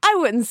 Well, I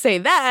wouldn't say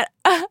that.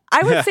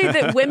 I would say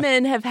that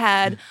women have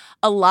had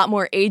a lot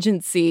more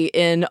agency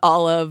in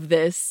all of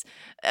these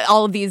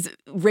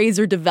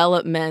razor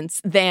developments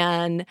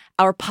than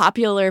our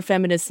popular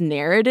feminist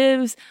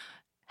narratives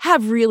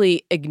have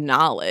really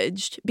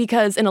acknowledged,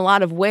 because in a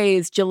lot of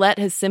ways, Gillette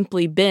has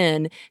simply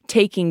been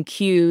taking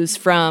cues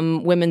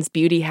from women's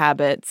beauty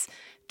habits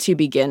to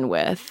begin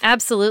with.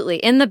 Absolutely.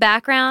 In the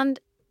background,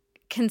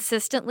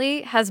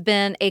 consistently has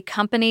been a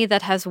company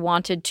that has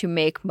wanted to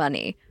make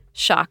money.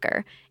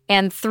 Shocker.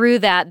 And through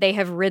that, they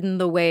have ridden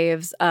the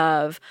waves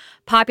of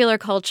popular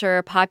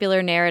culture,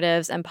 popular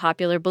narratives, and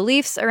popular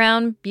beliefs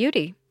around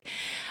beauty.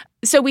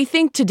 So we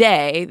think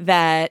today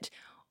that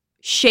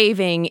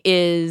shaving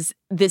is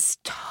this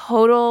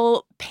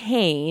total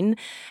pain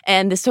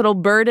and this total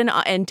burden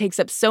and takes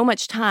up so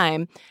much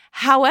time.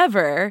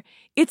 However,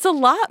 it's a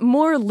lot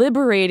more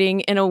liberating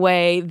in a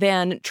way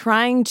than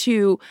trying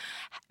to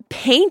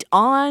paint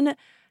on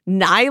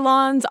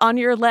nylons on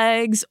your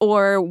legs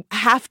or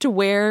have to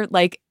wear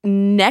like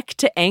neck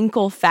to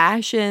ankle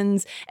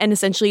fashions and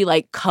essentially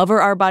like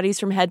cover our bodies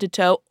from head to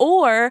toe,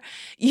 or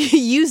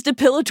use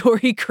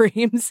depilatory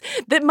creams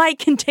that might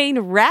contain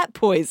rat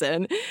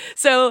poison.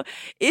 So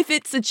if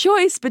it's a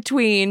choice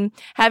between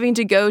having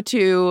to go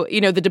to,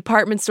 the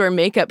department store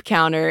makeup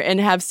counter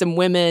and have some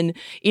women,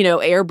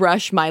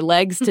 airbrush my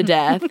legs to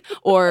death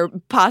or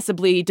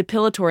possibly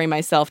depilatory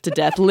myself to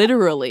death,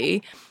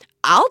 literally,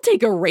 I'll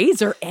take a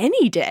razor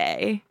any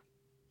day.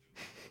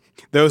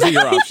 Those are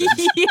your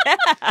options. Yeah,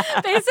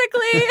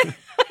 basically.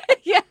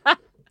 Yeah.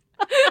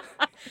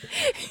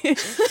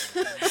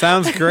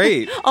 Sounds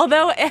great.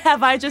 Although,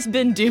 have I just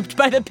been duped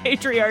by the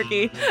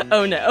patriarchy?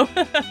 Oh, no.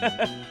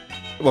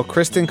 Well,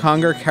 Kristen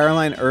Conger,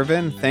 Caroline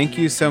Irvin, thank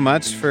you so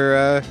much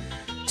for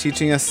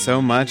teaching us so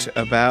much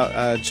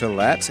about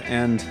Gillette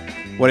and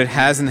what it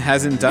has and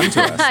hasn't done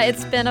to us.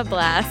 It's been a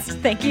blast.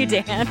 Thank you,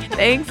 Dan.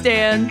 Thanks,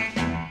 Dan.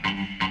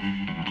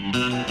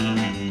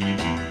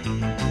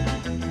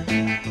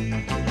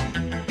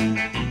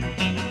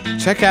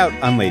 Check out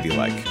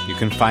Unladylike. You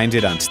can find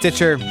it on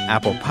Stitcher,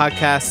 Apple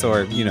Podcasts,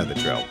 or you know the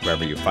drill,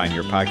 wherever you find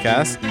your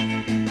podcasts.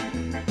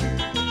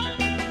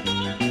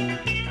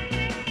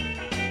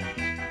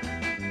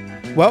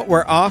 Well,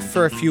 we're off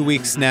for a few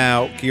weeks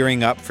now,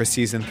 gearing up for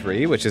Season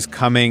 3, which is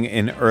coming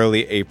in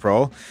early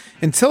April.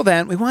 Until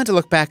then, we wanted to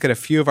look back at a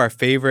few of our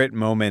favorite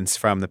moments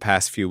from the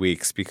past few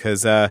weeks,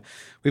 because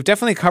we've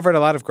definitely covered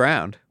a lot of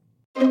ground.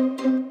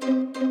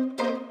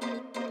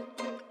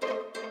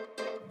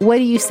 What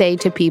do you say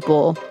to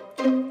people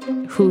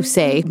who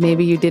say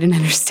maybe you didn't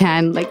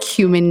understand like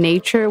human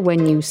nature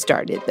when you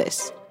started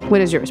this?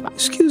 What is your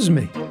response? Excuse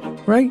me,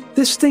 right?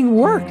 This thing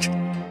worked.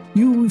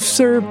 You've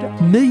served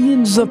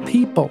millions of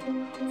people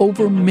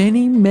over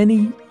many,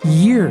 many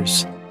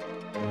years.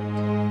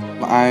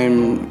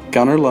 I'm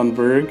Gunnar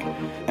Lundberg,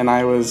 and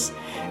I was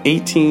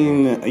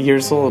 18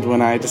 years old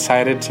when I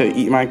decided to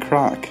eat my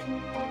crock.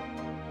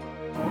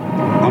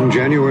 On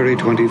January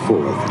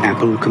 24th,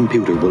 Apple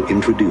Computer will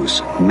introduce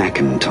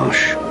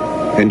Macintosh.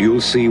 And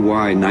you'll see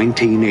why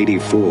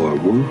 1984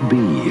 won't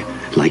be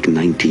like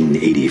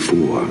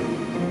 1984.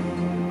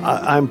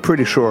 I'm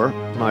pretty sure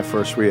my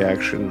first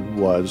reaction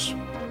was,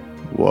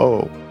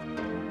 whoa.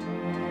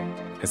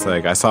 It's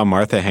like, I saw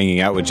Martha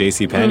hanging out with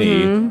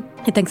JCPenney.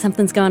 Mm-hmm. You think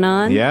something's going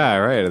on? Yeah,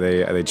 right.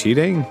 Are they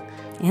cheating?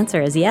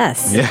 Answer is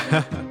yes.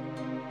 Yeah.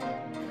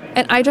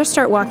 And I just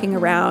start walking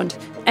around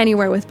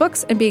anywhere with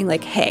books and being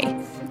like, hey,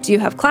 do you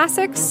have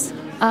classics?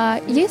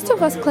 Есть у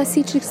вас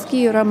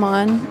классический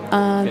роман?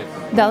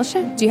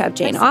 Дальше? Do you have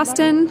Jane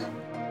Austen?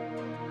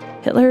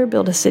 Hitler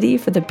built a city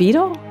for the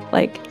beetle?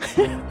 Like,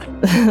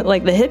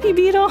 like the hippie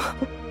beetle?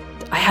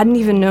 I hadn't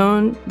even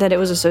known that it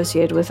was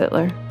associated with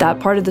Hitler. That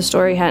part of the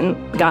story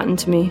hadn't gotten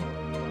to me.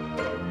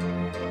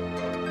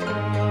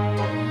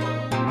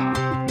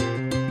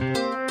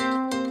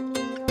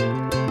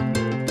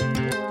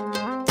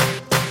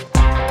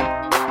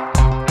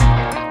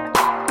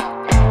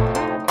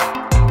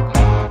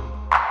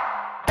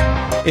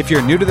 If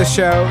you're new to the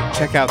show,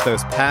 check out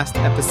those past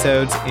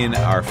episodes in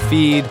our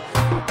feed.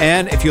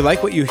 And if you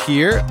like what you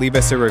hear, leave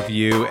us a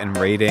review and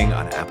rating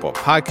on Apple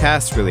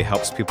Podcasts. Really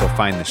helps people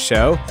find the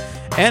show.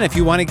 And if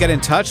you want to get in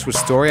touch with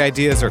story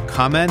ideas or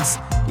comments,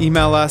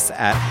 email us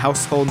at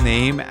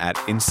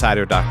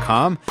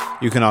householdname@insider.com.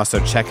 You can also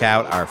check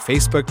out our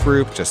Facebook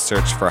group. Just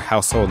search for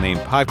Household Name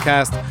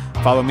Podcast.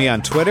 Follow me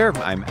on Twitter.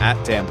 I'm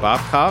at Dan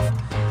Bobkoff.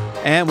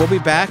 And we'll be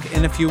back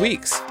in a few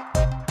weeks.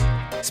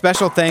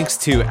 Special thanks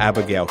to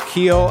Abigail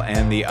Keel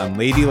and the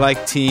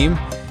Unladylike team.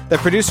 The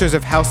producers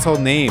of Household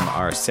Name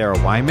are Sarah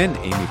Wyman,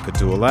 Amy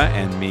Padula,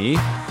 and me.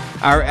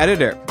 Our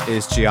editor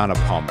is Gianna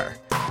Palmer.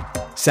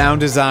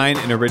 Sound design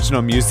and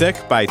original music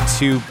by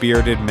two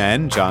bearded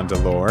men, John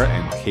Delore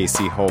and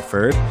Casey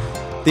Holford.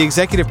 The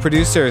executive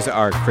producers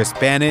are Chris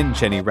Bannon,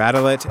 Jenny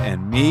Radelet,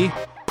 and me.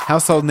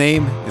 Household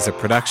Name is a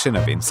production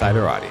of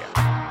Insider Audio.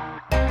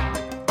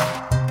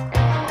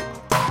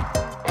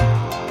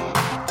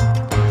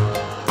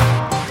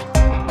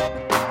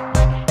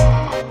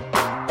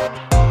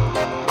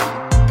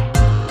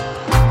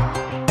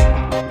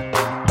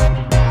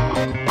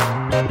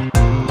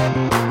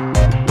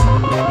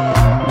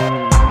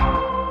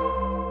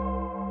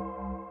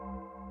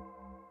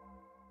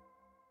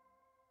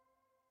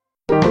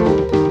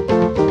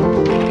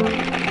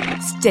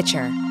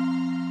 Stitcher.